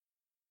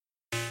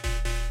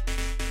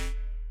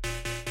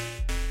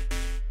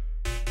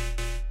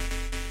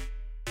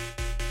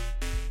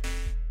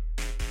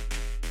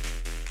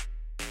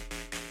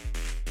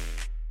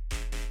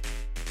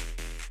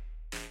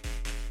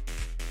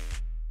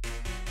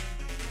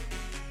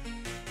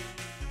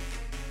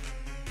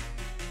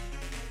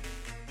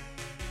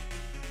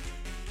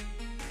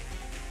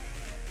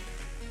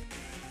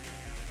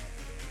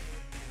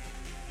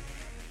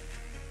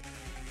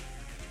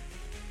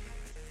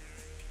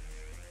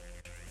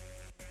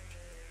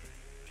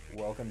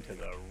Welcome to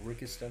the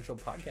Rickistential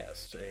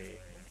podcast, a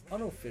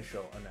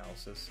unofficial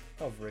analysis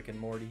of Rick and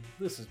Morty.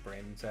 This is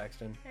Brandon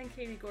Saxton. And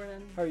Katie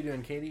Gordon. How are you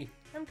doing, Katie?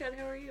 I'm good.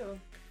 How are you?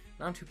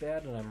 Not too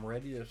bad, and I'm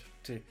ready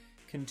to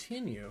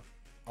continue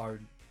our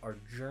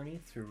journey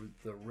through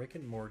the Rick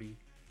and Morty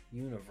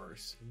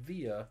universe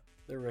via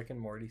the Rick and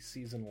Morty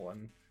Season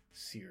 1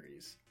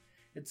 series.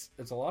 It's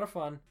a lot of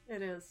fun.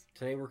 It is.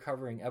 Today we're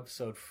covering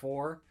Episode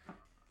 4,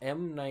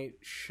 M. Night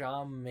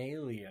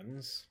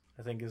Shyamalan's.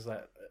 I think is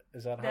that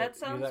how that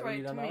sounds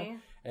right to me.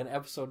 And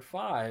Episode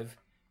 5,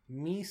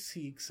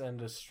 Meeseeks and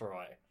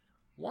Destroy.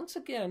 Once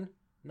again,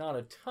 not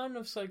a ton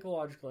of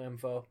psychological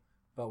info,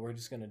 but we're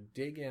just going to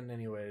dig in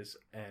anyways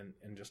and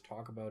just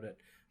talk about it.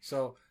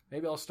 So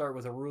maybe I'll start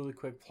with a really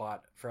quick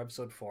plot for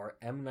Episode 4,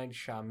 M. Night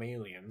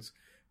Shyamalan's.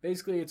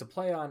 Basically, it's a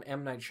play on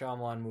M. Night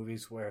Shyamalan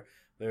movies where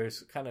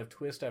there's kind of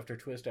twist after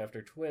twist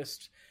after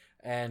twist,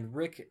 and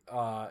Rick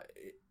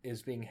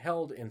is being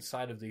held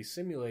inside of these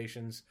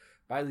simulations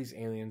by these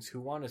aliens who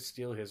want to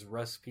steal his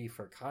recipe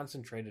for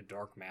concentrated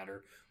dark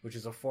matter, which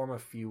is a form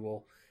of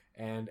fuel.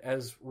 And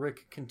as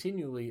Rick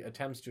continually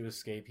attempts to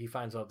escape, he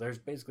finds out there's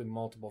basically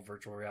multiple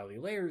virtual reality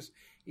layers,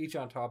 each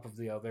on top of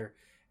the other,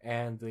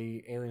 and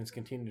the aliens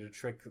continue to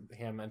trick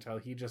him until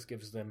he just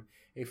gives them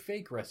a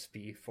fake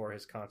recipe for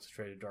his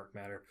concentrated dark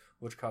matter,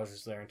 which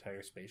causes their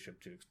entire spaceship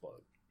to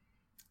explode.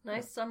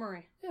 Nice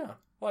summary. Yeah.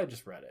 Well, I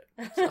just read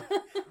it, so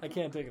I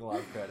can't take a lot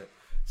of credit.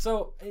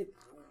 So,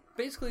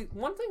 basically,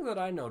 one thing that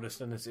I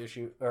noticed in this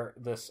issue, or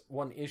this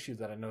one issue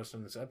that I noticed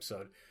in this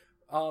episode,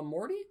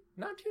 Morty,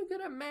 not too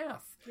good at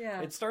math.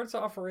 Yeah. It starts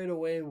off right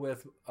away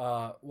with,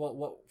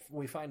 what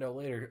we find out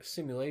later,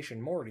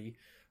 simulation Morty,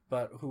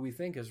 but who we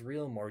think is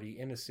real Morty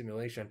in a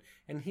simulation.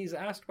 And he's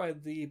asked by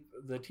the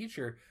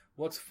teacher,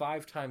 what's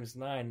 5 times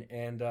 9?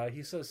 And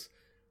he says,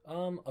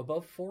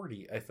 above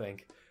 40, I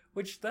think.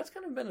 Which, that's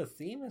kind of been a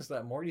theme, is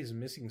that Morty's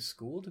missing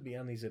school to be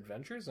on these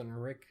adventures,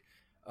 and Rick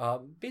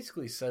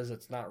basically says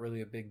it's not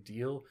really a big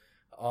deal,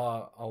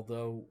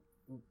 although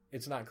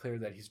it's not clear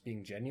that he's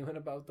being genuine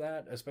about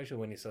that, especially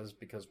when he says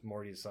because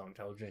Morty is so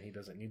intelligent he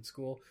doesn't need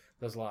school.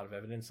 There's a lot of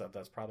evidence that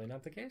that's probably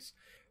not the case.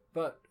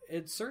 But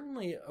it's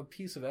certainly a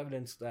piece of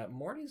evidence that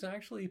Morty's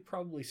actually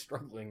probably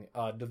struggling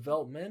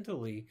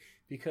developmentally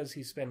because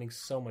he's spending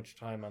so much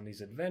time on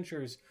these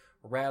adventures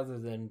rather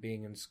than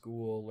being in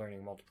school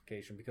learning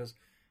multiplication. Because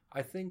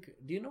I think,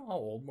 do you know how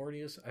old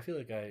Morty is? I feel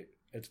like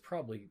it's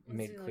probably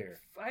made clear.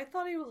 I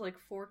thought he was like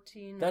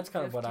 14. That's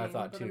kind 15, of what I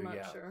thought too, I'm not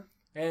yeah. Sure.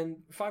 And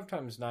 5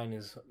 times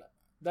 9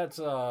 that's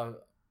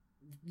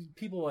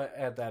people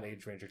at that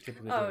age range are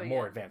typically doing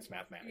more advanced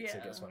mathematics,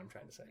 I guess what I'm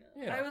trying to say.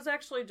 Yeah. I was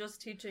actually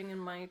just teaching in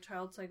my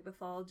child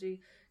psychopathology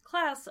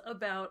class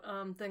about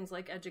things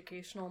like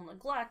educational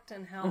neglect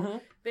and how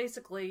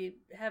basically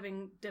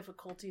having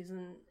difficulties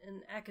in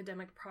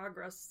academic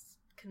progress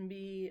can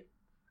be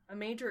a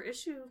major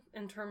issue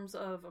in terms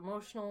of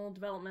emotional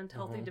development,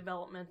 healthy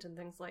development, and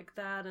things like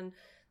that. And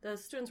the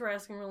students were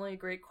asking really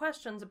great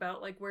questions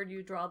about, like, where do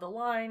you draw the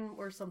line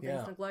where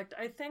something's neglect?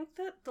 I think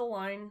that the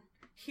line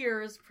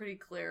here is pretty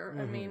clear.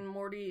 I mean,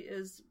 Morty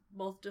is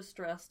both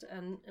distressed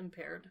and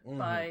impaired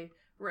by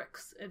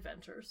Rick's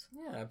adventures.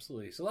 Yeah,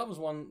 absolutely. So that was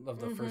one of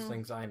the first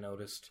things I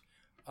noticed.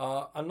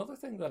 Another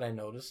thing that I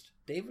noticed,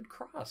 David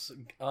Cross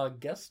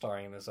guest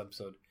starring in this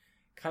episode.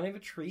 Kind of a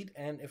treat,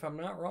 and if I'm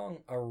not wrong,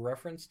 a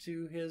reference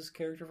to his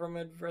character from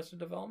Arrested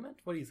Development.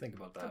 What do you think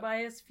about that?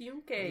 Tobias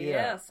Funke,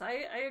 yes,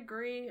 I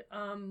agree.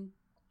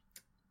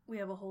 We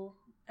have a whole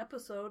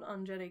episode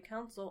on Jedi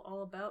Council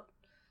all about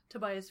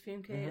Tobias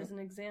Funke as an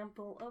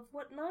example of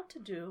what not to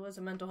do as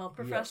a mental health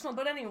professional. Yes.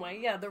 But anyway,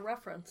 yeah, the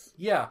reference.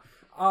 Yeah,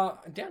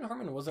 Dan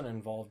Harmon wasn't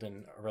involved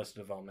in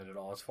Arrested Development at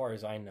all, as far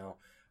as I know.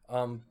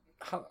 I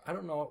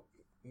don't know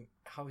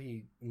how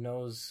he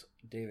knows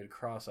David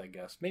Cross, I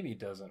guess. Maybe he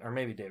doesn't, or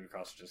maybe David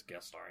Cross is just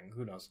guest starring.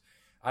 Who knows?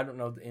 I don't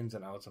know the ins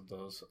and outs of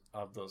those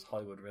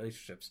Hollywood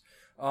relationships.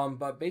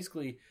 But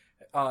basically,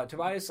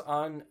 Tobias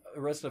on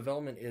Arrested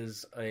Development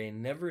is a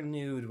never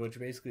nude, which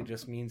basically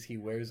just means he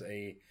wears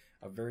a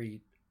very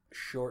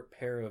short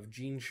pair of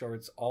jean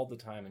shorts all the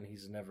time, and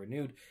he's never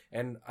nude.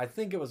 And I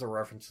think it was a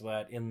reference to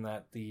that, in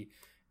that the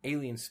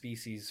alien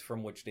species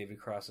from which David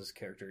Cross's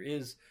character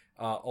is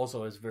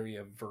also is very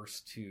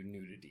averse to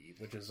nudity,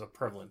 which is a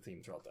prevalent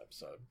theme throughout the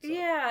episode. So.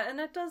 Yeah, and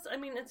it does, I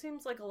mean, it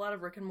seems like a lot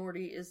of Rick and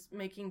Morty is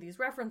making these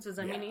references.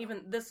 I mean,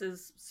 even this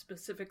is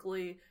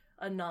specifically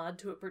a nod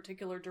to a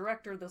particular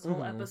director, this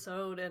whole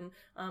episode, and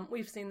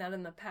we've seen that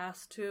in the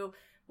past, too.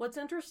 What's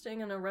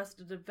interesting in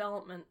Arrested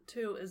Development,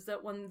 too, is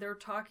that when they're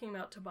talking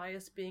about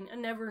Tobias being a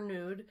never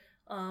nude,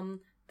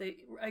 they,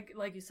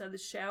 like you said, the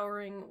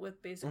showering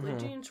with basically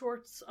jean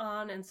shorts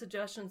on, and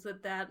suggestions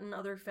that and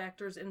other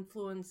factors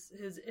influence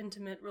his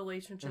intimate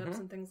relationships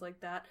and things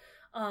like that.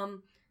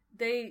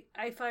 They,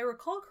 if I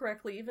recall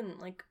correctly, even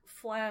like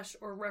flash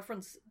or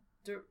reference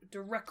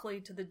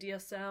directly to the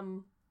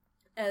DSM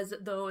as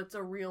though it's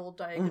a real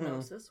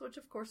diagnosis, which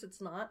of course it's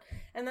not.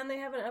 And then they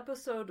have an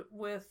episode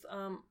with,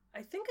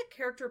 I think, a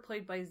character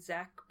played by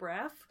Zach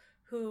Braff,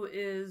 who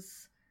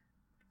is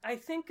I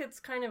think it's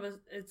kind of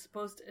it's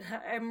supposed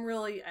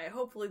to,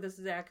 hopefully this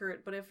is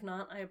accurate, but if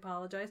not, I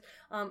apologize.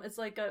 It's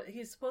like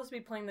he's supposed to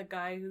be playing the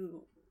guy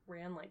who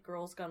ran like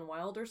Girls Gone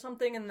Wild or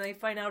something, and they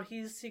find out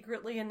he's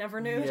secretly a never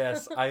nude.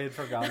 Yes, I had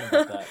forgotten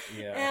about that.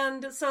 Yeah.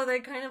 And so they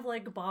kind of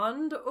like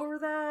bond over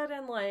that,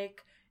 and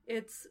like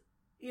it's,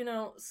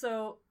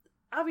 so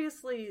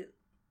obviously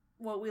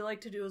what we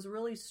like to do is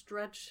really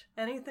stretch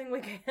anything we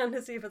can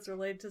to see if it's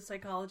related to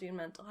psychology and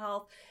mental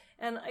health.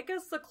 And I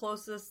guess the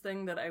closest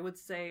thing that I would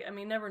say, I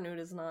mean, never nude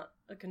is not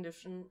a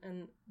condition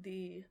in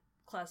the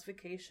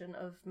classification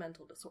of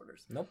mental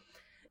disorders. Nope.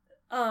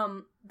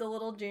 The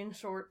little jean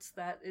shorts,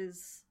 that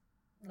is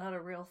not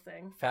a real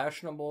thing.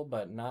 Fashionable,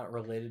 but not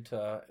related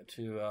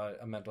to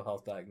a mental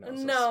health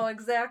diagnosis. No,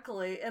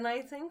 exactly. And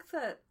I think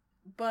that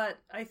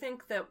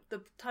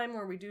the time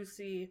where we do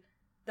see,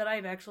 that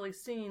I've actually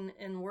seen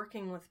in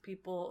working with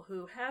people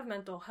who have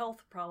mental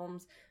health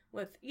problems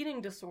with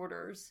eating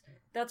disorders,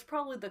 that's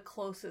probably the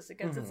closest it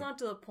gets. It's not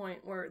to the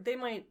point where they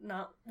might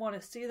not want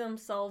to see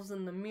themselves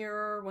in the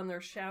mirror when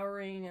they're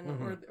showering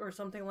and or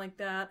something like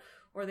that,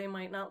 or they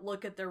might not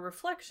look at their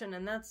reflection,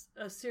 and that's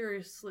a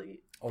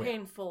seriously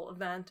painful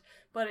event.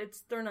 But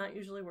they're not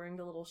usually wearing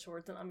the little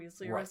shorts, and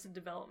obviously Arrested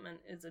Development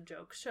is a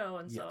joke show,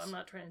 and so I'm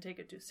not trying to take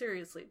it too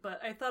seriously.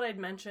 But I thought I'd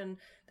mention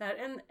that,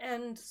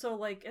 and so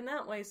like in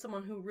that way,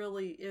 someone who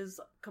really is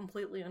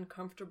completely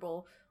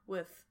uncomfortable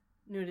with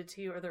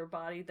nudity or their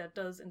body, that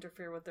does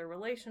interfere with their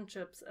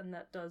relationships, and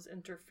that does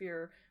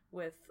interfere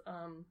with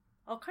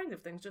all kinds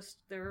of things, just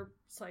their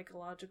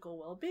psychological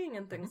well-being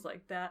and things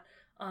like that.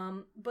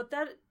 But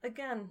that,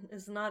 again,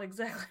 is not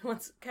exactly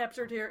what's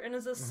captured here, and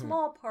is a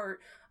small part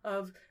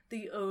of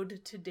the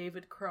ode to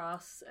David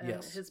Cross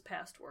and his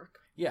past work.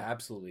 Yeah,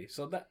 absolutely.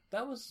 So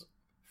that was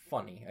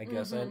funny, I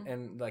guess,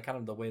 and like kind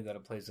of the way that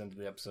it plays into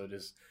the episode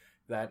is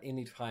that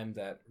any time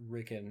that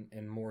Rick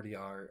and Morty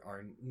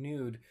are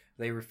nude,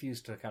 they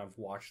refuse to kind of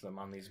watch them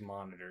on these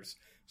monitors.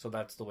 So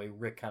that's the way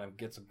Rick kind of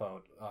gets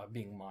about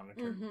being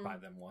monitored by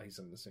them while he's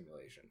in the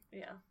simulation.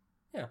 Yeah.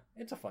 Yeah,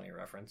 it's a funny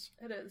reference.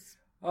 It is.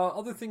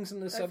 Other things in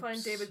this episode... I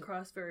find David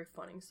Cross very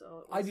funny,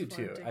 so I do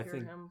too. I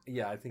think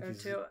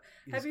he's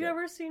Have you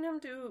ever seen him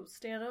do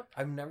stand-up?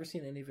 I've never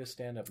seen any of his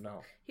stand-up,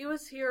 no. He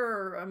was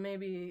here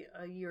maybe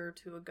a year or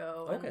two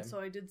ago, okay. And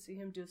so I did see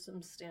him do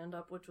some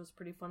stand-up, which was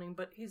pretty funny.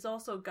 But he's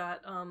also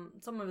got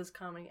some of his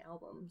comedy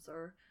albums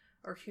are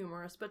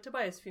humorous. But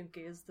Tobias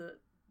Funke is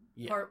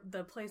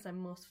the place I'm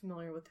most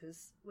familiar with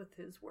his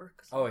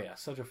work. So. Oh yeah,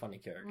 such a funny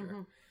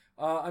character.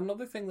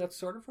 Another thing that's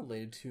sort of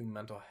related to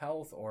mental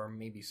health or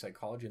maybe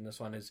psychology in this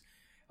one is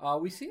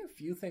we see a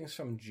few things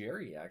from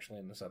Jerry actually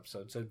in this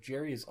episode. So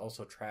Jerry is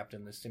also trapped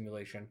in this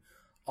simulation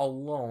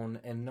alone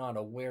and not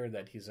aware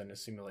that he's in a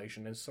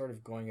simulation and sort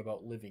of going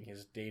about living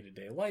his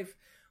day-to-day life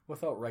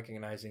without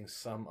recognizing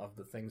some of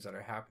the things that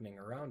are happening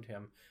around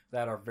him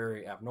that are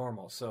very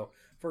abnormal. So,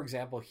 for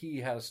example, he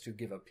has to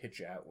give a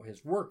pitch at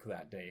his work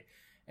that day.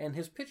 And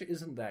his pitch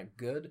isn't that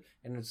good,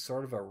 and it's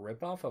sort of a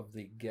ripoff of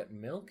the Get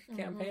Milk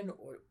campaign.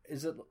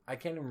 Is it? I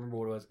can't even remember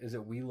what it was. Is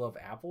it We Love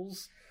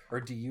Apples? Or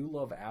Do You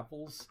Love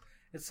Apples?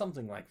 It's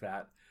something like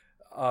that.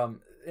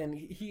 And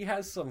he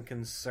has some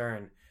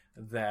concern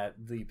that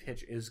the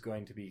pitch is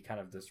going to be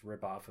kind of this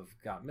ripoff of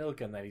Got Milk,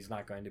 and that he's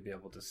not going to be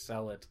able to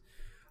sell it.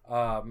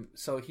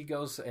 So he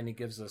goes and he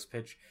gives this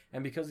pitch,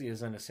 and because he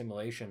is in a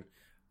simulation...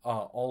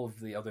 all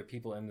of the other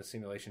people in the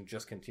simulation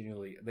just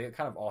continually, they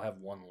kind of all have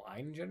one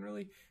line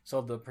generally.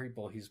 So the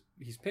people he's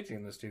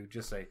pitching this to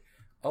just say,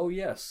 "Oh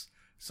yes."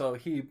 So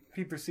he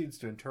proceeds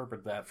to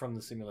interpret that from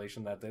the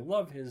simulation that they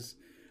love his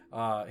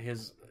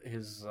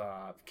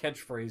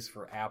catchphrase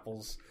for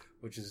apples,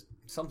 which is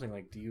something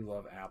like, "Do you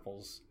love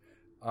apples?"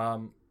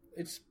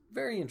 It's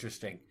very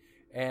interesting,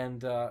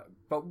 and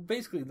but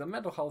basically the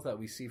mental health that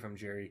we see from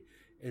Jerry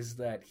is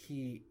that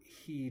he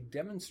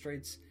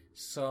demonstrates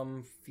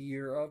some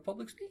fear of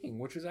public speaking,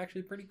 which is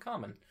actually pretty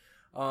common.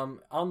 On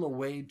the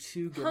way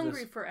to give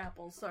Hungry for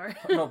apples, sorry.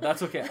 No,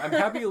 that's okay. I'm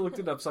happy you looked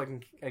it up so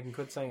I can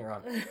quit saying it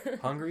wrong.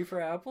 Hungry for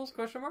apples? ?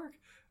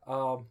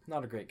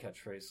 Not a great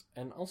catchphrase.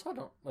 And also, I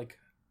don't like.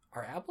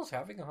 Are apples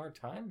having a hard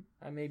time?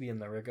 I may be in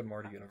the Rick and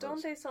Morty universe.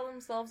 Don't they sell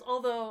themselves?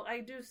 Although I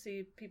do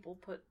see people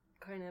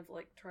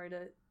try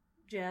to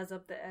jazz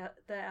up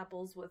the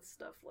apples with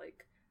stuff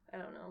like, I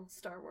don't know,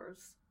 Star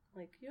Wars,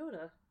 like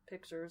Yoda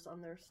pictures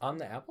on their stuff. On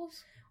the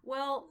apples?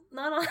 Well,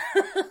 not on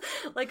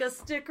like a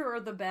sticker or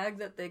the bag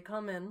that they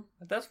come in.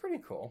 That's pretty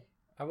cool.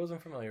 I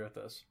wasn't familiar with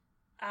this.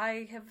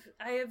 I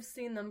have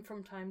seen them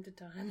from time to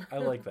time. I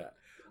like that.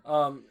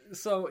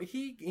 So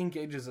he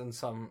engages in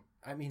some,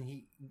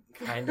 he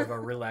kind of a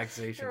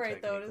relaxation You're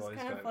right, technique. though.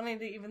 It's kind of funny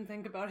to even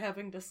think about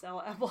having to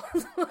sell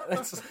apples.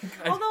 Like,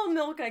 although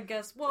milk, I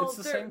guess, well,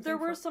 there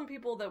were for... some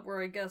people that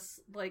were, I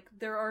guess, like,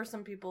 there are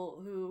some people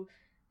who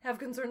have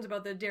concerns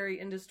about the dairy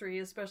industry,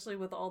 especially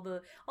with all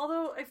the...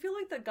 Although, I feel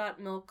like the Got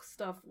Milk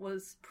stuff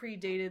was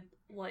predated,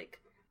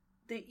 like,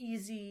 the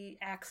easy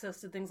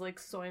access to things like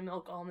soy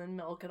milk, almond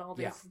milk, and all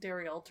these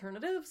dairy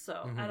alternatives,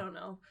 so I don't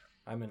know.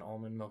 I'm an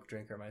almond milk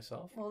drinker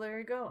myself. Well, there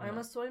you go. Yeah. I'm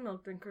a soy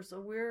milk drinker,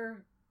 so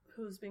we're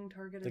who's being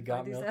targeted The by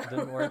got these milk ads.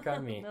 didn't work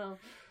on me.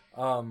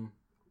 No.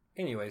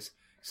 Anyways,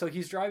 so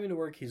he's driving to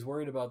work. He's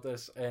worried about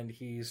this, and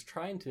he's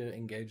trying to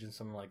engage in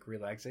some like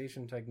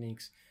relaxation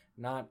techniques.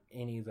 Not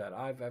any that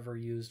I've ever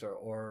used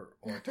or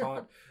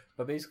taught,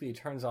 but basically he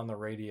turns on the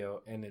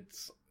radio, and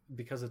it's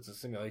because it's a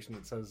simulation.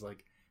 It says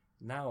like,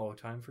 "Now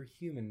time for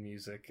human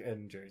music,"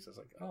 and Jerry says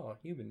like, "Oh,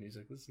 human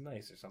music. This is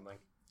nice," or something.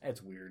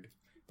 It's weird.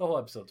 The whole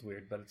episode's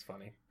weird, but it's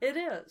funny. It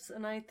is,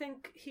 and I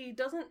think he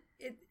doesn't.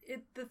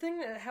 The thing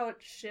that how it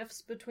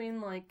shifts between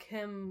like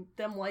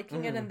them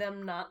liking it and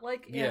them not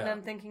liking it, and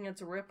them thinking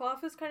it's a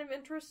ripoff is kind of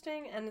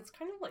interesting, and it's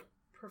kind of like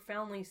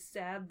profoundly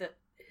sad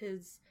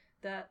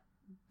that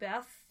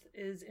Beth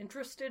is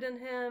interested in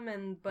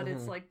him, but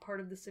it's like part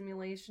of the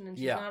simulation, and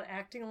she's not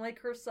acting like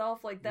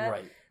herself. Like that.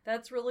 Right.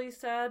 That's really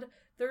sad.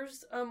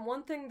 There's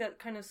one thing that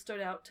kind of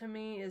stood out to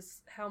me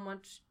is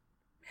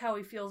how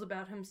he feels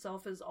about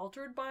himself is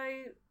altered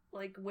by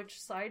like which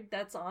side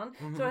that's on.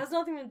 So it has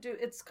nothing to do.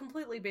 It's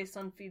completely based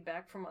on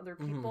feedback from other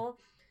people,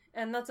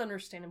 and that's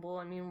understandable.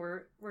 I mean,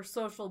 we're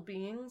social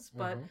beings,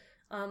 but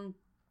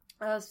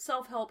a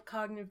self-help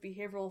cognitive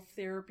behavioral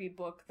therapy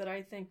book that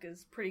I think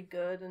is pretty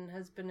good and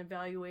has been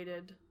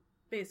evaluated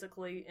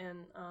basically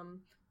in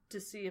to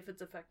see if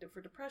it's effective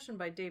for depression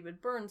by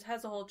David Burns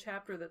has a whole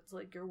chapter that's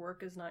like your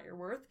work is not your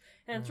worth,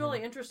 and it's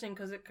really interesting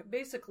because it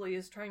basically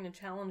is trying to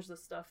challenge the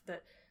stuff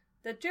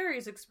that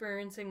Jerry's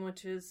experiencing,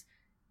 which is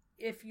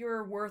if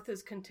your worth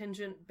is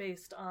contingent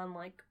based on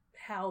like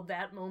how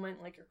that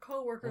moment, like your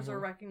coworkers are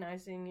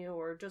recognizing you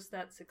or just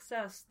that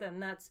success, then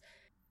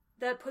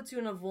that puts you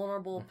in a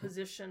vulnerable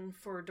position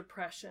for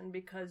depression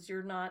because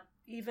you're not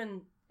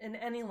even in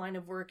any line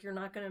of work, you're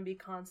not going to be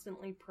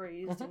constantly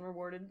praised and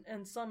rewarded,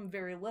 and some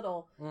very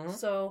little.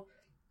 So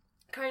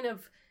kind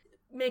of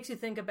makes you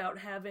think about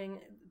having,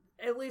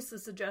 at least the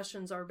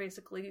suggestions are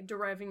basically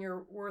deriving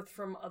your worth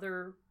from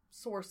other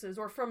sources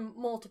or from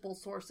multiple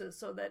sources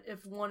so that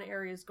if one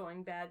area is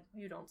going bad,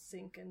 you don't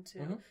sink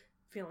into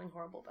feeling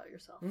horrible about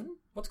yourself.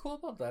 What's cool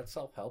about that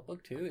self-help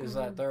book too is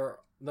that there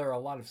are a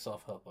lot of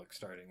self-help books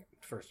starting,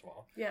 first of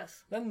all.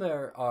 Yes. Then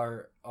there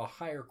are a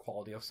higher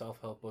quality of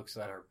self-help books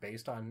that are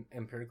based on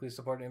empirically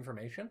supported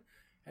information.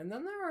 And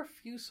then there are a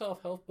few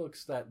self-help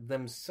books that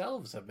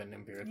themselves have been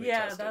empirically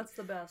tested. Yeah, that's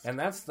the best. And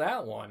that's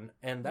that one.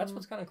 And that's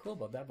what's kind of cool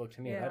about that book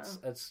to me. Yeah.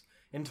 That's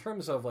in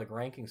terms of like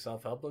ranking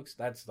self-help books,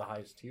 that's the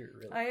highest tier,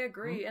 really. I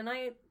agree. And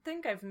I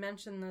think I've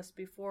mentioned this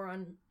before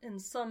in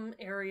some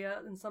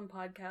area, in some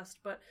podcast,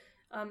 but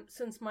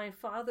since my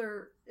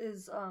father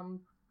is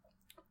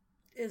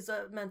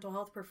a mental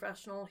health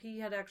professional, he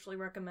had actually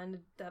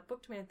recommended that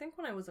book to me, I think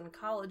when I was in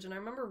college, and I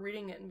remember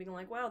reading it and being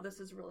like, wow, this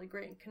is really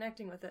great, and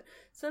connecting with it.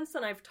 Since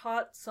then, I've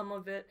taught some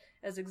of it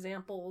as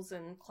examples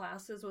in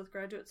classes with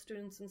graduate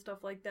students and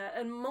stuff like that,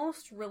 and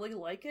most really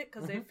like it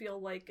because they feel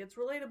like it's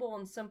relatable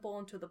and simple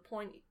and to the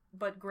point,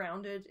 but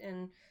grounded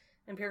in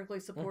empirically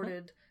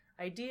supported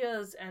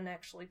ideas and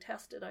actually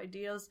tested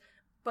ideas.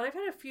 But I've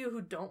had a few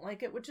who don't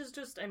like it, which is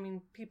just, I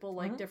mean, people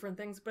like different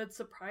things, but it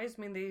surprised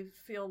me. They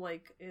feel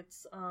like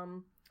it's,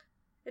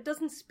 it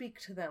doesn't speak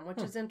to them,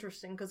 which is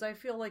interesting, because I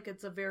feel like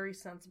it's a very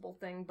sensible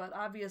thing, but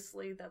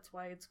obviously that's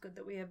why it's good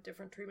that we have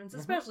different treatments,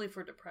 especially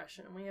for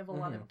depression. We have a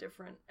lot of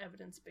different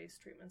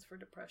evidence-based treatments for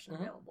depression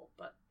available,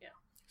 but yeah.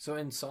 So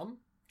in sum,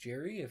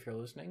 Jerry, if you're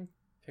listening,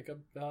 pick up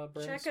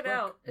Burns' Check it book.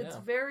 out. It's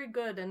very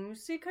good, and you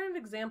see kind of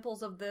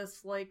examples of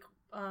this, like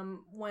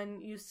when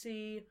you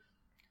see,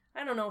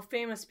 I don't know,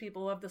 famous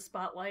people have the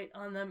spotlight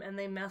on them and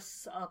they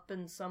mess up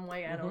in some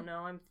way. I don't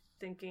know. I'm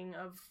thinking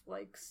of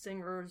like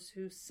singers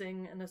who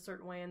sing in a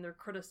certain way and they're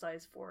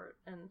criticized for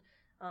it, and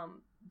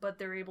but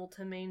they're able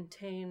to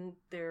maintain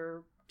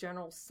their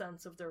general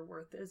sense of their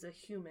worth as a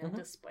human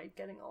despite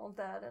getting all of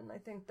that. And I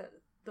think that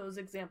those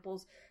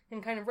examples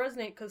can kind of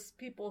resonate because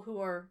people who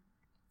are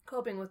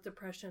coping with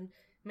depression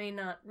may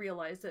not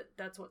realize that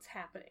that's what's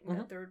happening,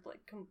 that they're like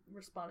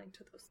responding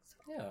to those things.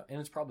 Yeah, and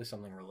it's probably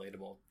something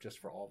relatable just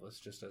for all of us,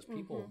 just as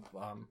people.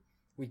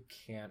 We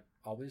can't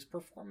always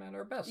perform at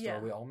our best, or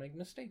we all make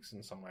mistakes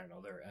in some way or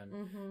another,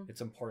 and it's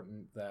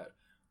important that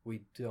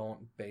we don't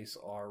base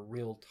our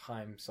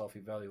real-time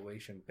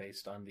self-evaluation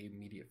based on the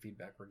immediate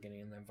feedback we're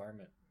getting in the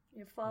environment.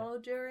 You follow,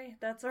 Jerry?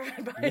 That's our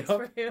advice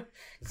for you.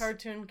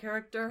 Cartoon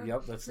character.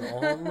 Yep, that's the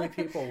only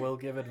people we'll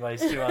give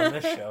advice to on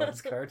this show.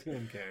 It's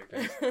cartoon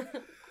characters.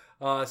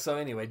 So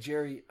anyway,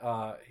 Jerry,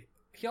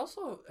 he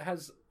also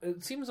has,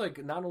 it seems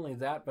like not only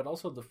that, but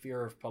also the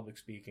fear of public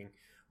speaking,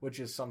 which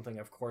is something,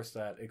 of course,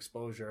 that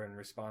exposure and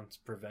response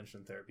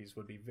prevention therapies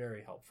would be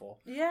very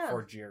helpful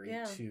for Jerry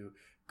to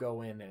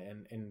go in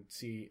and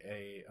see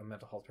a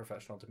mental health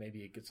professional to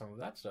maybe get some of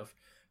that stuff,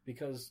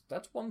 because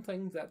that's one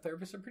thing that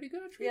therapists are pretty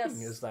good at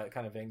treating is that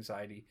kind of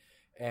anxiety.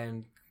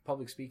 And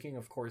public speaking,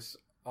 of course,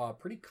 a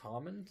pretty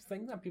common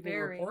thing that people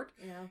report.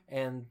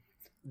 And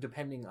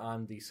depending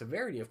on the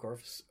severity, of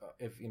course,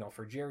 if,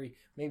 for Jerry,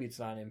 maybe it's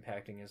not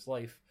impacting his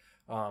life.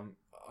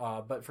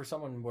 but for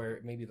someone where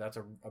maybe that's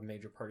a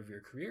major part of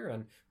your career,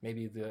 and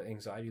maybe the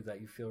anxiety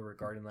that you feel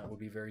regarding that would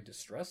be very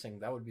distressing,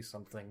 that would be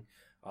something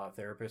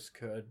therapists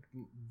could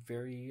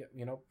very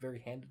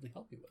handedly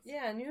help you with.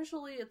 Yeah, and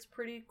usually it's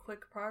pretty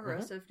quick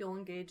progress if you'll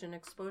engage in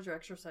exposure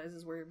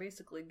exercises where you're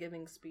basically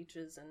giving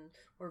speeches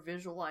or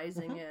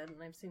visualizing it.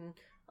 And I've seen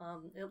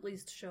at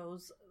least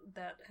shows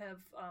that have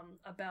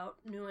about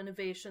new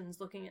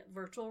innovations looking at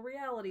virtual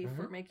reality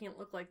for making it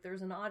look like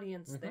there's an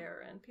audience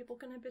there, and people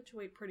can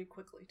habituate pretty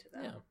quickly to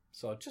that. Yeah,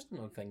 so just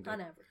another thing on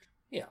average.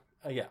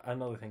 Yeah,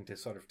 another thing to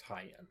sort of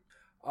tie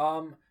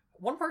in.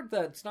 One part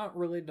that's not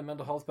related to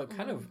mental health, but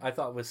kind of I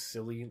thought was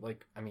silly,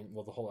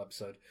 the whole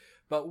episode.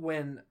 But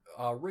when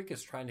Rick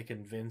is trying to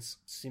convince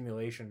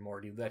Simulation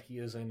Morty that he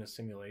is in a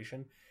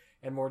simulation,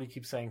 and Morty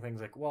keeps saying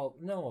things like, well,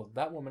 no,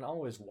 that woman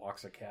always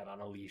walks a cat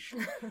on a leash.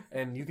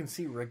 And you can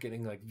see Rick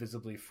getting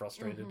visibly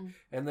frustrated.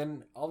 And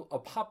then a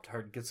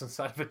Pop-Tart gets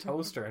inside of a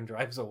toaster and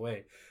drives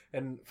away.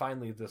 And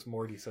finally this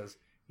Morty says,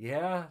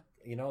 yeah,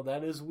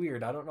 that is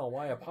weird. I don't know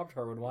why a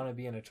Pop-Tart would want to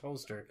be in a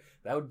toaster.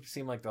 That would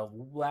seem like the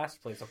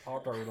last place a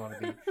Pop-Tart would want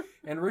to be.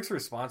 And Rick's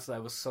response to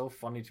that was so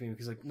funny to me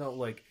because,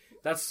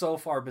 that's so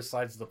far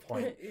besides the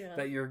point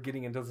that you're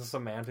getting into the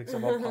semantics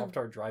of a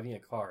Pop-Tart driving a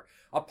car.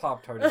 A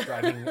Pop-Tart is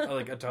driving,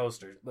 a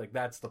toaster.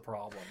 That's the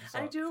problem. So.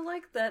 I do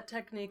like that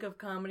technique of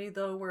comedy,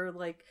 though, where,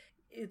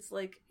 it's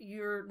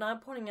you're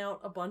not pointing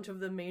out a bunch of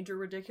the major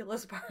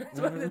ridiculous parts,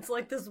 but it's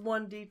this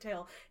one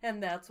detail,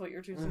 and that's what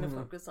you're choosing to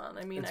focus on.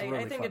 I mean, I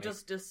think funny. It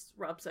just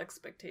disrupts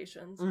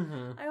expectations.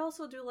 I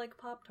also do like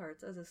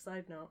Pop-Tarts, as a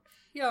side note.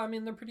 Yeah, I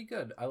mean, they're pretty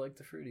good. I like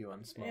the fruity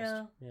ones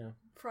most. Yeah.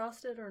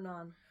 Frosted or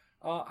non?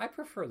 I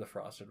prefer the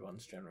frosted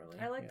ones, generally.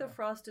 I like the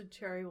frosted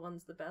cherry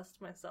ones the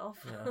best, myself.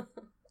 Yeah.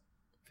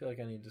 I feel like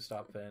I need to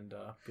stop and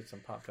get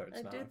some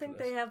Pop-Tarts now. I do think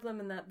they have them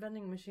in that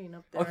vending machine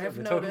up there. Okay, I've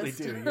they noticed.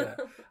 Totally do, yeah.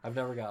 I've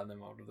never gotten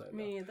them out of there.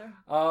 Me either.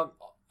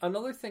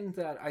 Another thing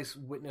that I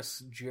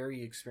witnessed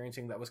Jerry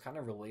experiencing that was kind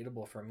of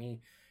relatable for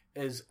me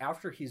is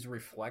after he's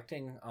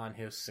reflecting on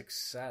his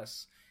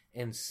success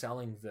in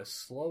selling this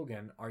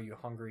slogan, "Are you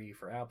hungry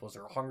for apples?"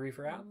 or "Hungry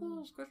for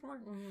apples?" ?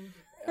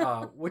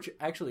 Which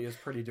actually is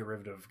pretty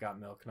derivative of "Got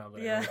milk?" now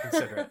that I really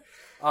consider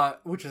it.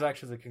 Which is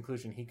actually the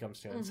conclusion he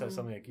comes to, and says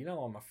something like,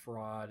 I'm a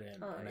fraud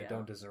and I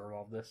don't deserve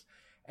all this.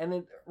 And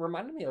it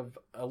reminded me of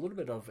a little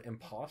bit of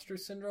imposter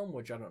syndrome,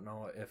 which I don't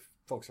know if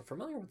folks are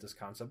familiar with this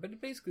concept, but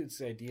basically it's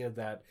the idea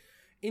that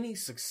any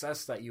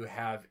success that you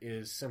have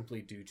is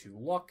simply due to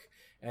luck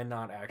and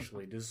not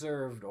actually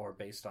deserved or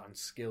based on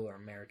skill or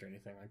merit or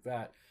anything like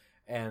that.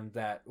 And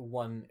that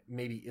one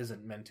maybe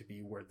isn't meant to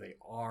be where they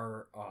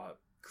are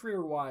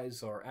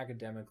career-wise or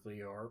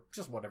academically or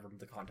just whatever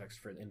the context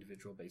for an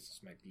individual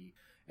basis might be.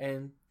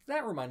 And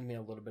that reminded me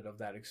a little bit of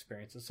that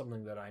experience. It's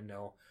something that I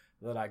know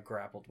that I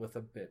grappled with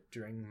a bit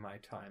during my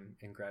time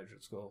in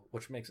graduate school,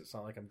 which makes it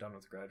sound like I'm done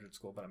with graduate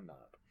school, but I'm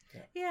not.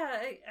 Yeah,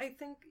 I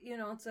think,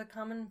 it's a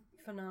common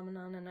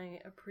phenomenon, and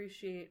I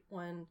appreciate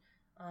when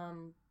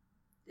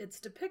it's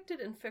depicted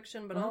in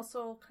fiction, but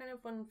also kind of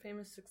when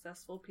famous,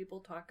 successful people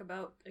talk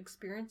about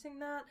experiencing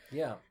that.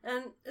 Yeah.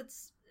 And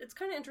it's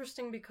kind of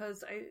interesting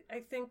because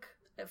I think,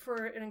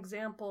 for an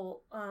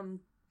example,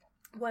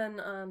 when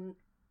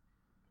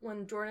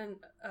Jordan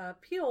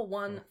Peele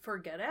won for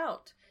Get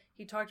Out,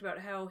 he talked about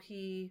how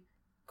he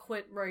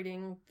quit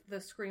writing the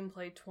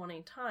screenplay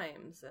 20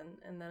 times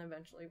and then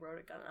eventually wrote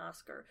it, got an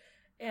Oscar.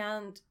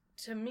 And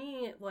to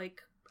me,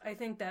 I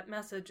think that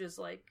message is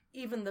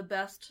even the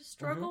best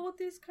struggle with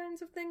these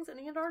kinds of things, and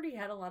he had already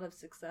had a lot of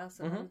success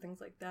and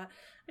things like that.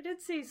 I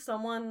did see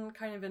someone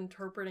kind of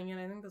interpreting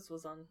it, I think this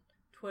was on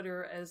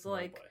Twitter, as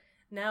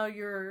now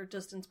you're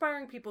just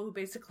inspiring people who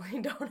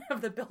basically don't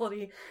have the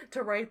ability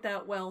to write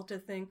that well to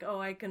think, oh,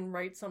 I can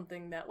write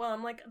something that well.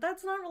 I'm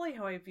that's not really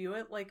how I view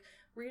it.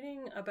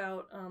 Reading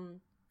about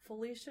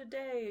Felicia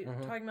Day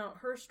talking about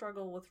her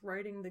struggle with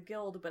writing The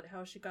Guild, but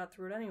how she got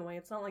through it anyway.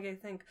 It's not like I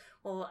think,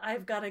 well,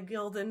 I've got a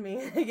guild in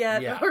me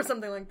yet, or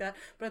something like that.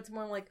 But it's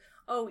more like,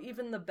 oh,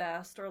 even the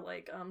best, or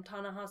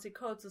Ta-Nehisi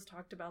Coates has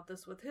talked about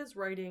this with his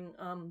writing.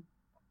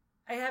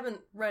 I haven't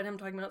read him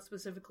talking about it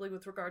specifically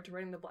with regard to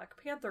writing the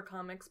Black Panther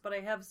comics, but I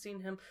have seen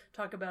him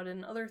talk about it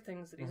in other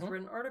things that he's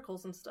written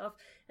articles and stuff.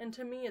 And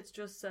to me, it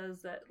just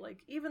says that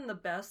even the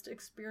best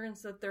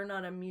experience that they're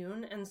not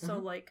immune, and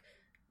so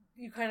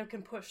you kind of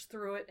can push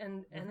through it,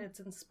 and it's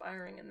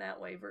inspiring in that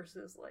way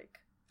versus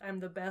I'm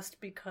the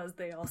best because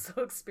they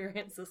also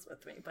experience this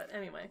with me. But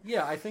anyway.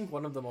 Yeah, I think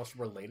one of the most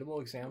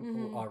relatable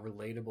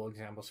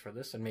examples for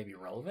this, and maybe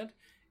relevant,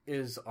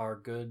 is our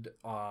good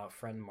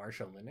friend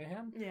Marsha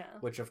Linehan. Yeah.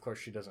 Which, of course,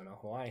 she doesn't know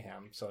who I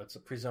am, so it's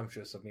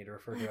presumptuous of me to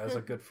refer to her as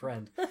a good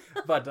friend.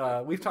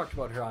 But we've talked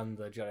about her on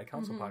the Jedi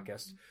Council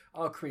podcast,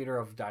 creator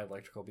of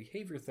dialectical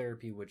behavior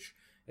therapy, which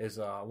is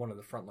one of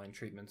the frontline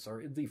treatments,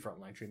 or the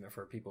frontline treatment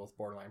for people with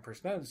borderline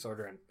personality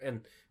disorder.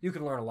 And you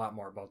can learn a lot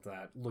more about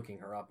that looking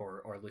her up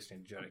or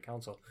listening to Jedi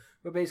Council.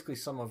 But basically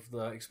some of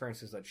the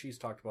experiences that she's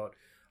talked about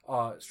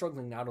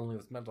struggling not only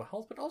with mental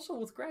health, but also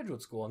with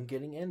graduate school and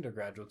getting into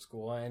graduate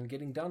school and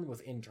getting done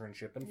with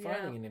internship and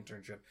finding an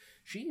internship.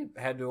 She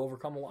had to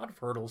overcome a lot of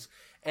hurdles,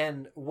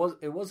 and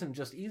it wasn't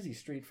just easy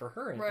street for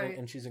her.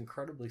 And she's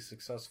incredibly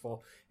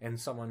successful and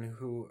someone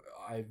who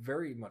I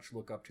very much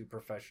look up to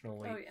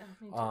professionally. Oh, yeah.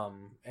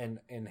 Me too.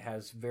 And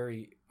has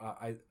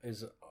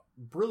is a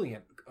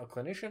brilliant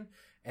clinician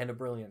and a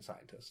brilliant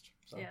scientist.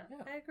 So, yeah,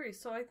 I agree.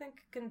 So I think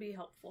it can be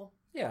helpful.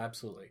 Yeah,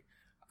 absolutely.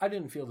 I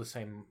didn't feel the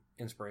same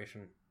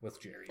inspiration with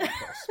Jerry, of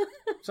course.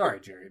 Sorry,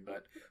 Jerry,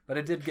 but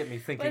it did get me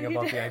thinking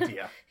about the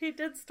idea. He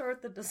did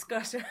start the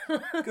discussion.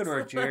 Good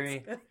work,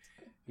 Jerry.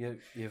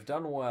 You've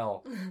done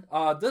well.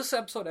 This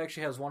episode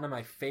actually has one of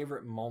my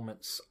favorite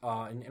moments,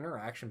 an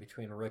interaction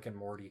between Rick and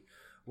Morty,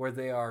 where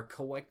they are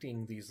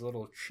collecting these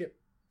little chip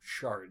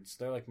shards.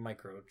 They're like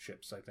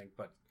microchips, I think,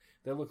 but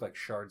they look like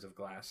shards of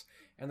glass.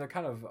 And they're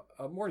kind of...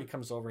 Morty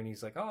comes over and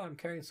he's like, oh, I'm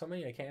carrying so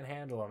many, I can't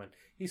handle them. And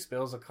he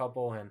spills a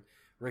couple, and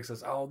Rick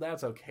says, oh,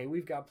 that's okay,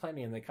 we've got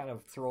plenty. And they kind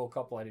of throw a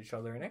couple at each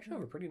other and actually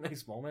have a pretty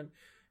nice moment.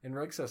 And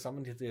Rick says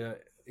something to the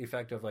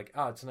effect of like,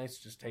 oh, it's nice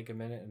to just take a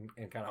minute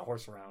and kind of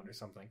horse around or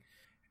something.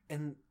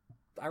 And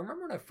I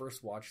remember when I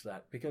first watched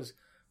that, because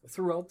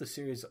throughout the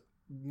series,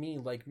 me,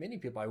 like many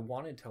people, I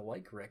wanted to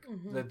like Rick.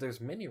 That there's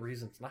many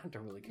reasons not to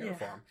really care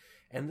for him.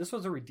 And this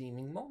was a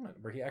redeeming moment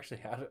where he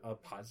actually had a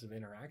positive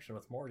interaction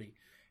with Morty.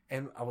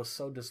 And I was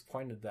so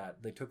disappointed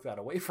that they took that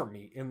away from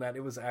me, in that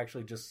it was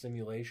actually just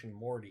simulation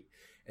Morty.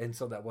 And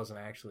so that wasn't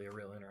actually a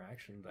real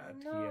interaction that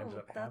he ended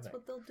up having. That's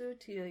what they'll do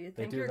to you. You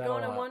think you're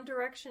going in one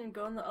direction and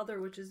go in the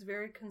other, which is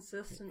very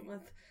consistent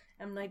with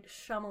M. Night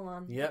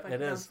Shyamalan. Yep, if I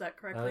pronounced that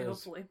correctly,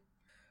 hopefully.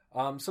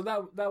 So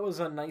that was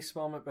a nice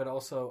moment, but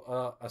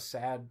also a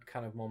sad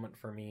kind of moment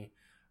for me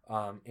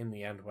in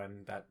the end,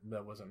 when that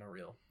wasn't a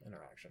real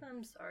interaction.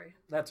 I'm sorry.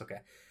 That's okay.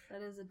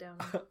 That is a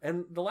downer.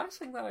 And the last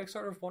thing that I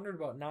sort of wondered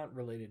about, not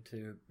related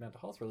to mental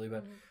health really,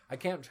 but I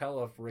can't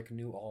tell if Rick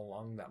knew all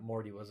along that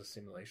Morty was a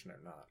simulation or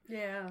not.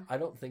 Yeah. I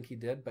don't think he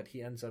did, but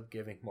he ends up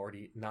giving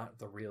Morty not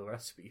the real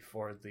recipe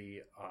for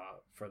the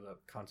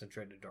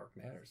concentrated dark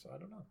matter, so I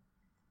don't know.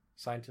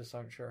 Scientists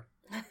aren't sure.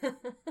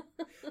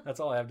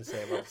 That's all I have to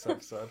say about this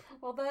episode.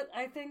 Well,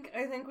 I think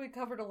we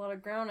covered a lot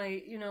of ground.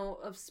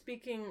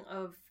 Speaking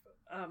of,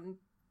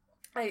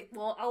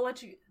 I'll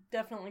let you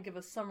definitely give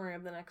a summary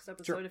of the next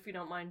episode if you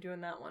don't mind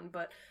doing that one.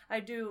 But I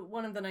do,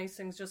 one of the nice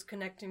things, just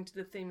connecting to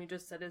the theme you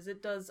just said, is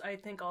it does, I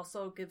think,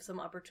 also give some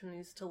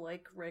opportunities to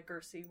like Rick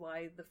or see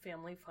why the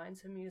family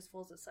finds him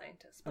useful as a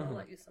scientist. But I'll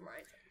let you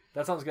summarize it.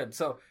 That sounds good.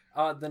 So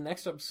the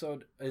next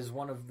episode is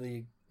one of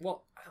the...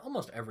 Well,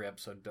 almost every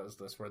episode does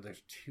this, where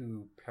there's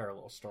two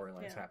parallel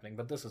storylines happening.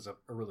 But this is a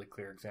really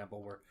clear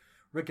example where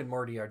Rick and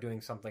Morty are doing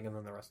something, and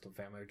then the rest of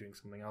the family are doing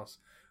something else.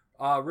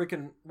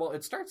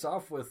 It starts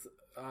off with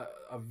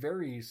a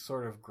very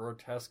sort of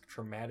grotesque,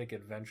 traumatic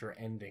adventure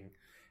ending.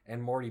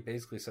 And Morty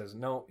basically says,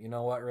 no, you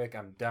know what, Rick,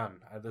 I'm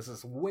done. This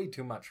is way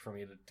too much for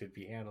me to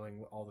be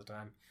handling all the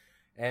time.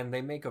 And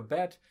they make a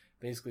bet,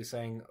 basically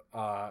saying...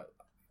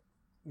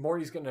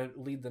 Morty's going to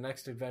lead the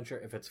next adventure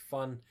if it's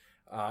fun.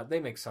 They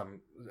make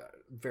some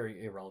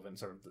very irrelevant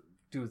sort of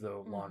do the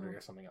laundry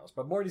or something else.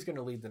 But Morty's going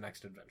to lead the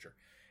next adventure.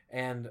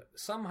 And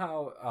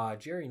somehow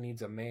Jerry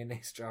needs a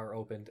mayonnaise jar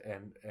opened,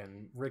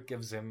 and Rick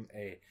gives him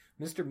a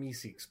Mr.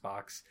 Meeseeks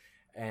box.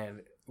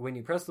 And when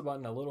you press the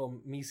button, a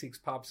little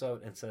Meeseeks pops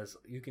out and says,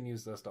 you can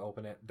use this to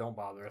open it. Don't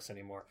bother us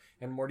anymore.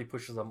 And Morty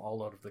pushes them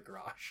all out of the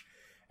garage.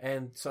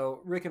 And so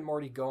Rick and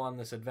Morty go on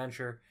this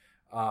adventure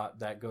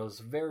that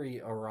goes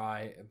very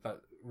awry,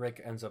 but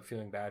Rick ends up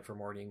feeling bad for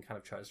Morty and kind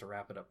of tries to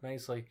wrap it up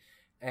nicely.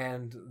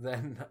 And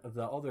then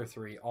the other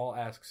three all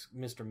asks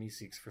Mr.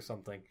 Meeseeks for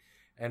something,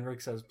 and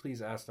Rick says,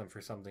 please ask them for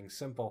something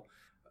simple.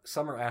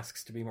 Summer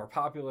asks to be more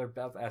popular,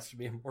 Beth asks to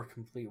be a more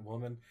complete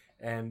woman,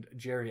 and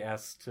Jerry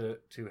asks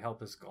to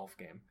help his golf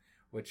game,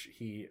 which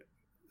he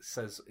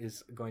says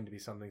is going to be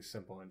something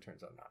simple and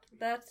turns out not to be.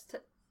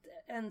 That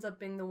ends up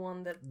being the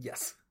one that...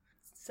 Yes.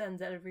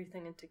 Sends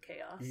everything into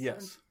chaos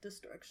and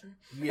destruction.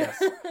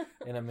 Yes,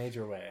 in a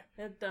major way.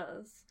 It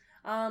does.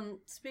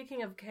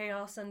 Speaking of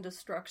chaos and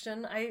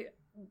destruction,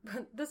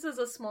 this is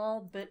a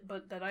small bit,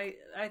 but that I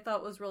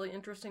thought was really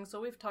interesting.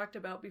 So we've talked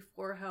about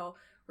before how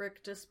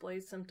Rick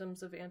displays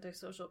symptoms of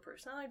antisocial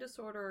personality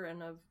disorder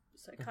and of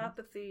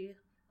psychopathy,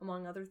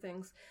 among other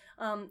things.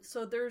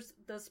 So there's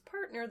this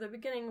part near the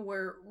beginning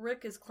where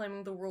Rick is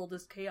claiming the world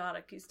is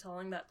chaotic. He's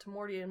telling that to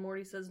Morty, and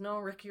Morty says, no,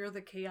 Rick, you're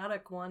the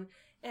chaotic one.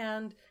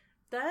 And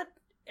that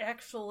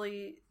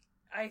actually,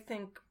 I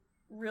think,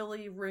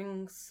 really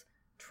rings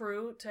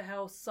true to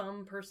how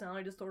some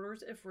personality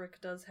disorders, if Rick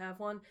does have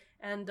one,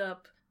 end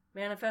up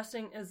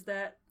manifesting, is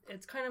that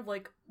it's kind of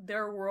like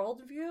their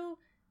worldview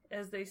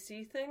as they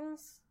see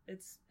things.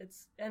 It's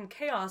and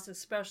chaos,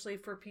 especially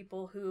for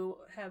people who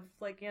have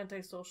like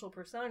antisocial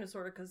personality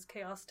disorder, because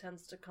chaos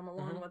tends to come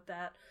along with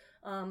that.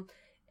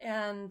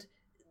 And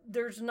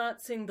there's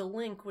not seeing the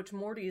link, which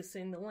Morty is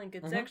seeing the link.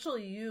 It's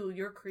actually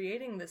you're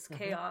creating this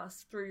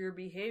chaos through your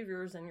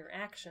behaviors and your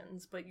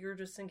actions, but you're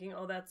just thinking,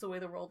 oh, that's the way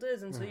the world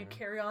is. And so you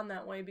carry on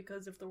that way,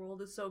 because if the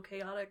world is so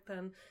chaotic,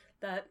 then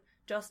that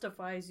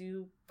justifies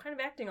you kind of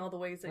acting all the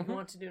ways that you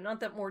want to do. Not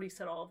that Morty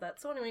said all of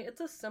that. So anyway,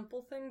 it's a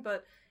simple thing,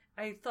 but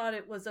I thought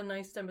it was a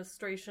nice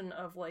demonstration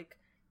of, like,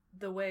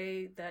 the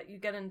way that you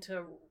get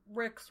into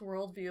Rick's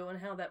worldview and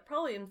how that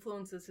probably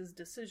influences his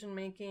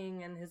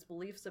decision-making and his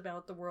beliefs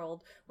about the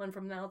world, when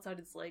from the outside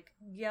it's like,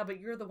 yeah,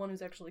 but you're the one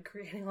who's actually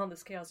creating all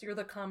this chaos. You're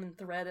the common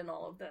thread in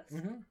all of this.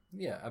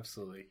 Yeah,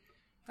 absolutely.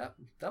 That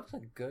was a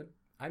good...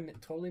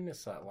 totally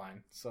missed that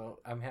line, so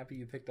I'm happy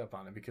you picked up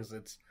on it, because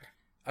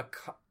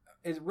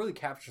it really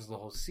captures the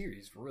whole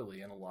series,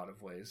 really, in a lot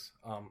of ways.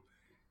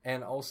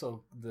 And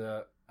also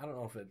I don't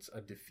know if it's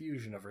a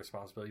diffusion of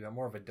responsibility, but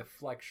more of a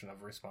deflection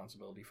of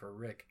responsibility for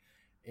Rick,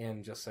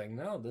 in just saying,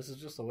 no, this is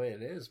just the way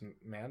it is,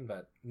 man,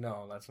 but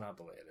no, that's not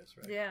the way it is,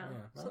 right? Yeah,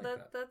 so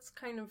that's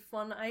kind of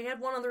fun. I had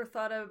one other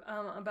thought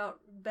about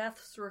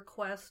Beth's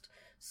request.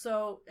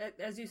 So,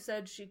 as you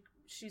said,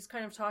 she's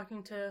kind of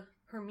talking to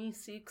her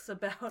Meeseeks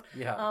about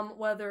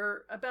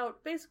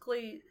about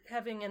basically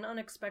having an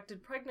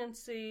unexpected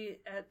pregnancy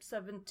at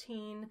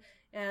 17,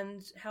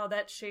 and how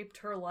that shaped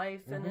her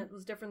life, and it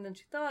was different than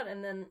she thought.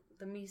 And then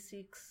the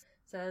Meeseeks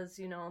says,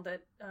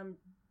 that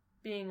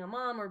being a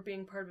mom or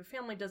being part of a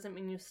family doesn't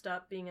mean you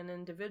stop being an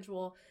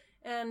individual.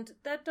 And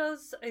that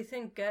does, I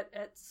think, get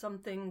at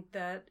something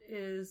that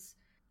is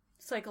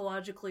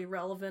psychologically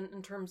relevant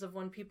in terms of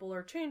when people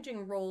are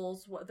changing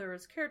roles, whether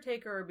it's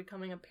caretaker or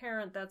becoming a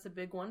parent. That's a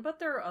big one, but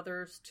there are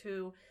others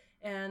too.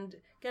 And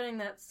getting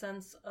that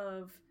sense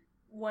of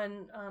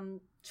when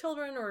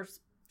children or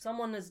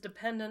someone is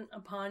dependent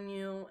upon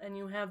you, and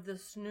you have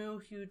this new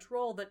huge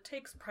role that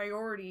takes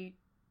priority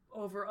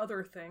over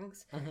other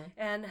things.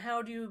 And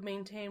how do you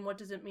maintain, what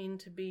does it mean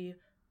to be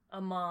a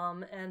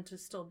mom and to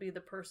still be the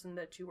person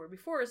that you were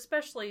before,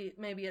 especially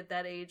maybe at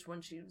that age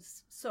when she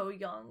was so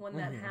young when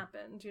that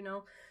happened,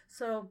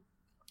 So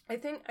I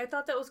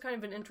thought that was kind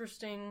of an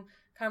interesting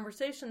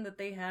conversation that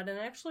they had, and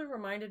it actually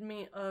reminded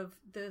me of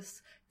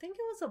this, I think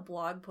it was a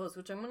blog post,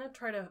 which I'm going to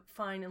try to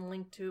find and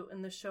link to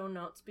in the show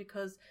notes,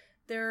 because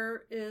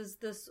there is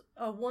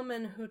a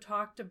woman who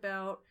talked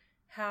about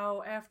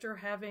how after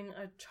having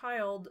a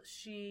child,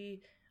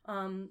 she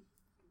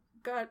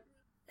got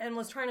and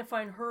was trying to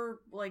find her,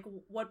 like,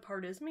 what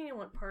part is me and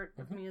what part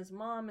of me is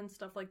mom and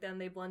stuff like that,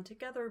 and they blend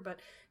together, but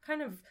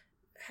kind of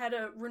had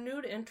a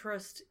renewed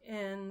interest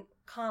in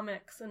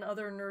comics and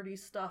other nerdy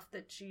stuff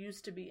that she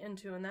used to be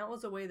into, and that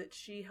was a way that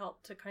she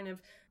helped to kind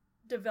of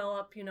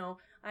develop,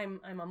 I'm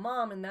a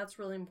mom, and that's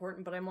really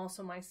important, but I'm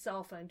also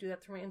myself, and I do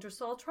that through my interests.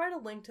 So I'll try to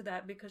link to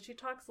that, because she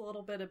talks a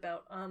little bit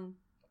about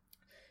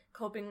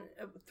coping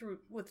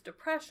with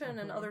depression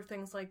and other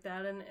things like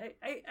that. And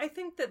I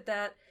think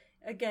that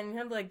again, you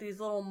have like these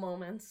little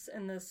moments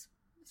in this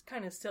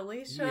kind of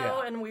silly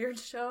show and weird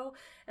show,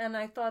 and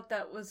I thought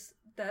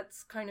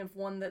that's kind of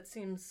one that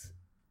seems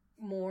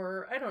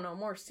more, I don't know,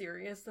 more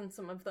serious than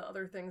some of the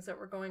other things that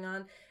were going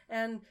on,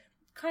 and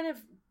kind of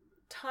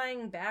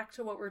tying back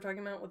to what we were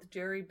talking about with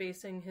Jerry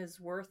basing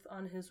his worth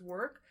on his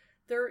work.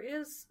 There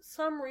is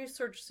some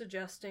research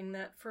suggesting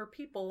that for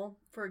people,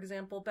 for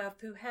example,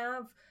 Beth, who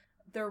have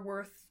their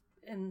worth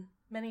in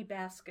many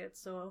baskets,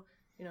 so,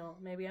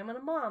 maybe I'm a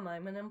mom,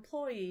 I'm an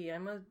employee,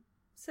 I'm a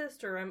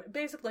sister, I'm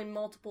basically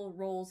multiple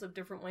roles of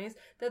different ways,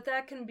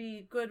 that can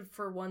be good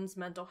for one's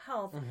mental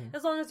health,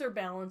 as long as they're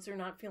balanced, you're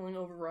not feeling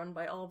overrun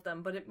by all of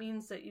them. But it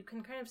means that you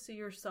can kind of see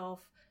yourself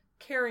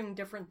carrying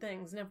different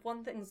things, and if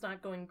one thing's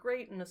not going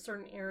great in a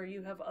certain area,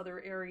 you have other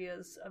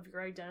areas of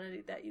your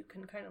identity that you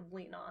can kind of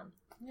lean on.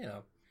 Yeah,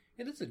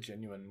 it is a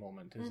genuine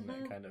moment, isn't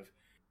it? Kind of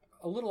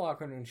a little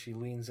awkward when she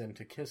leans in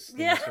to kiss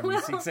Mr.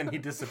 Meeseeks and he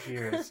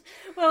disappears.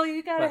 Well,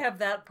 you gotta have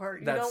that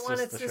part. You don't want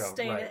it to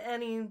sustain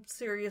any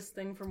serious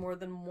thing for more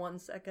than 1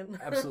 second.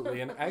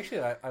 Absolutely. And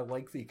actually, I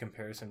like the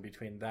comparison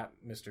between that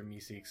Mr.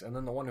 Meeseeks and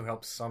then the one who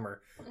helps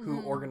Summer,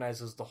 who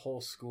organizes the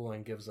whole school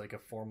and gives like a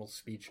formal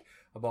speech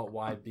about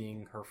why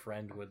being her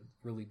friend would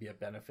really be a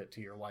benefit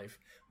to your life,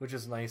 which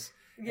is nice.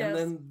 Yes. And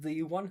then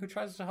the one who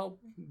tries to help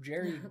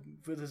Jerry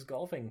with his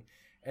golfing,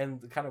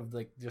 and kind of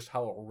like just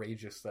how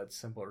outrageous that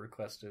simple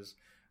request is.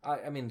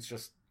 I mean, it's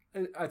just,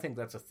 I think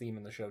that's a theme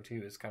in the show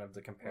too, is kind of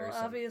the comparison.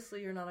 Well,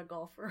 obviously you're not a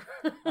golfer.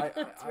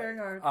 It's very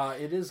hard.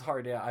 It is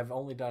hard, yeah. I've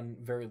only done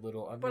very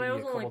little. But I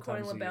was only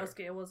quoting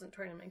Lebowski. I wasn't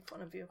trying to make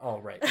fun of you. Oh,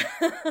 right.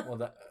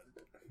 Well,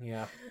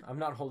 yeah, I'm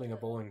not holding a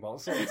bowling ball,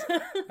 so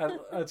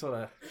that's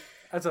a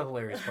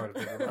hilarious part of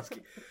Big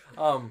Lebowski.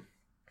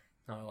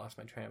 No, I lost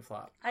my train of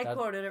thought. I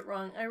quoted it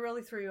wrong. I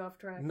really threw you off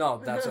track. No,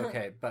 that's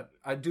okay. But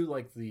I do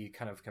like the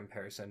kind of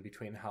comparison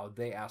between how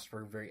they asked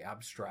for very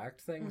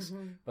abstract things,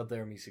 but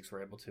their Meeseeks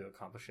were able to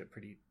accomplish it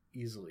pretty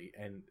easily.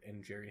 And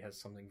Jerry has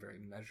something very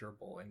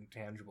measurable and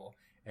tangible,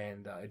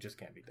 and it just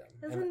can't be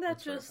done. Isn't that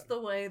just the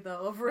way,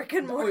 though, of Rick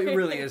and Morty? No, it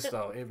really is,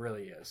 though. It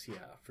really is.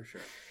 Yeah, for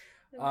sure.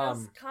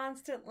 Just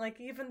constant, like,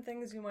 even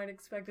things you might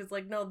expect is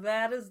like, no,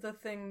 that is the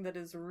thing that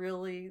is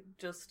really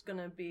just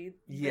gonna be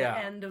the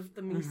end of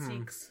the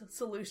Meeseeks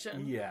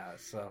solution. Yeah,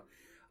 so,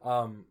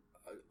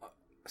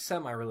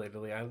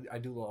 semi-relatedly, I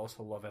do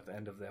also love at the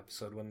end of the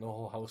episode when the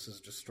whole house is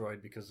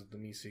destroyed because of the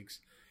Meeseeks,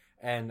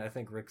 and I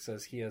think Rick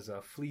says he has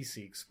a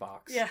Fleaseeks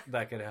box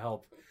that could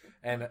help,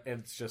 and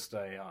it's just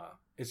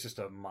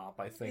a mop,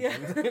 I think,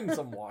 and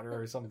some water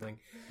or something,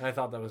 and I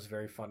thought that was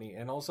very funny.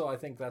 And also, I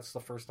think that's the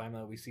first time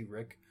that we see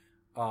Rick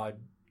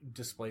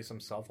display some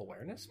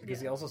self-awareness,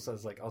 because he also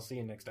says, like, I'll see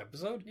you next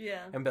episode.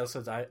 Yeah. And Belle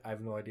says, I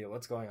have no idea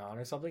what's going on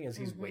or something, as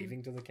he's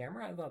waving to the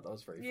camera. I thought that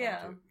was very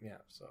fun, too. Yeah,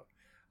 so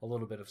a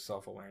little bit of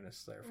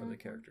self-awareness there for the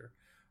character.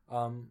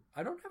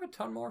 I don't have a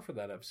ton more for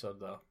that episode,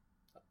 though.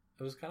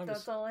 It was kind of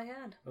That's all I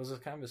had. It was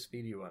kind of a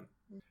speedy one.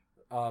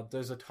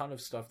 There's a ton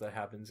of stuff that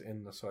happens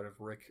in the sort of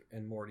Rick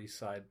and Morty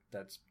side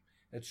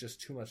it's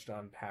just too much to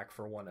unpack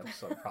for one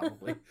episode,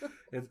 probably.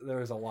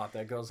 There's a lot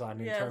that goes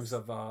on in terms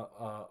of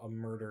a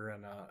murder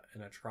and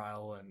a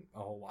trial and a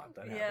whole lot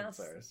that happens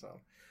there. So,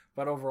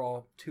 but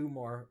overall, 2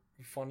 more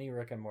funny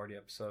Rick and Morty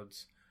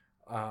episodes,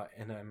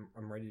 and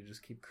I'm ready to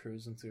just keep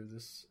cruising through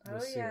this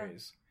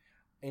series.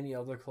 Any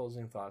other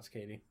closing thoughts,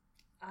 Katie?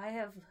 I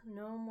have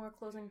no more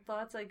closing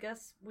thoughts. I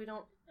guess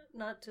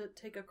not to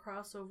take a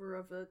crossover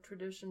of a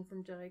tradition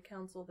from Jedi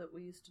Council that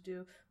we used to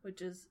do, which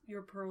is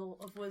your Pearl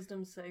of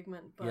Wisdom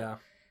segment.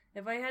 But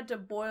if I had to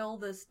boil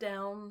this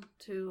down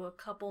to a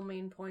couple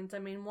main points, I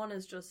mean, one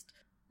is just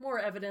more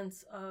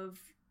evidence of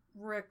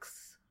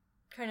Rick's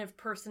kind of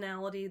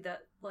personality,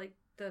 that, like,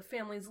 the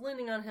family's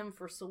leaning on him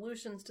for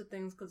solutions to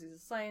things because he's a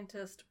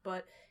scientist,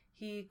 but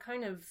he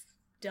kind of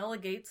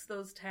delegates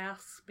those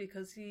tasks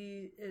because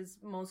he is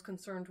most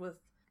concerned with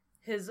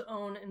his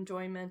own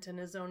enjoyment and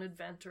his own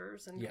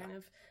adventures, and kind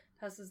of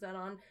passes that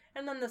on.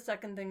 And then the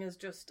second thing is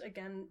just,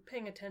 again,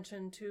 paying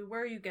attention to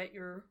where you get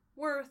your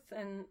worth,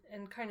 and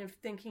kind of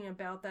thinking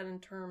about that in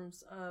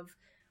terms of,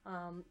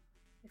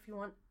 if you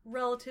want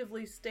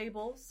relatively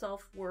stable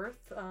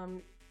self-worth,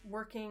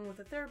 working with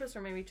a therapist,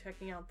 or maybe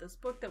checking out this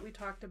book that we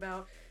talked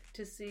about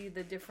to see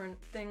the different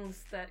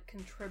things that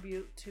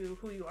contribute to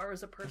who you are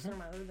as a person,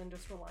 rather than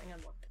just relying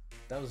on what.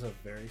 That was a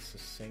very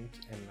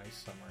succinct and nice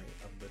summary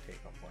of the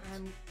take-home points.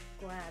 I'm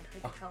glad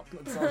I could help.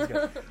 That sounds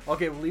good.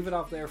 Okay, we'll leave it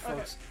off there,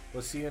 folks. Okay.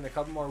 We'll see you in a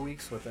couple more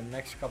weeks with the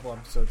next couple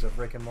episodes of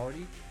Rick and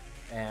Morty.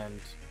 And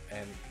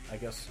I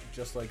guess,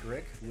 just like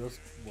Rick,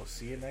 we'll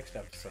see you next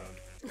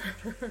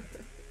episode.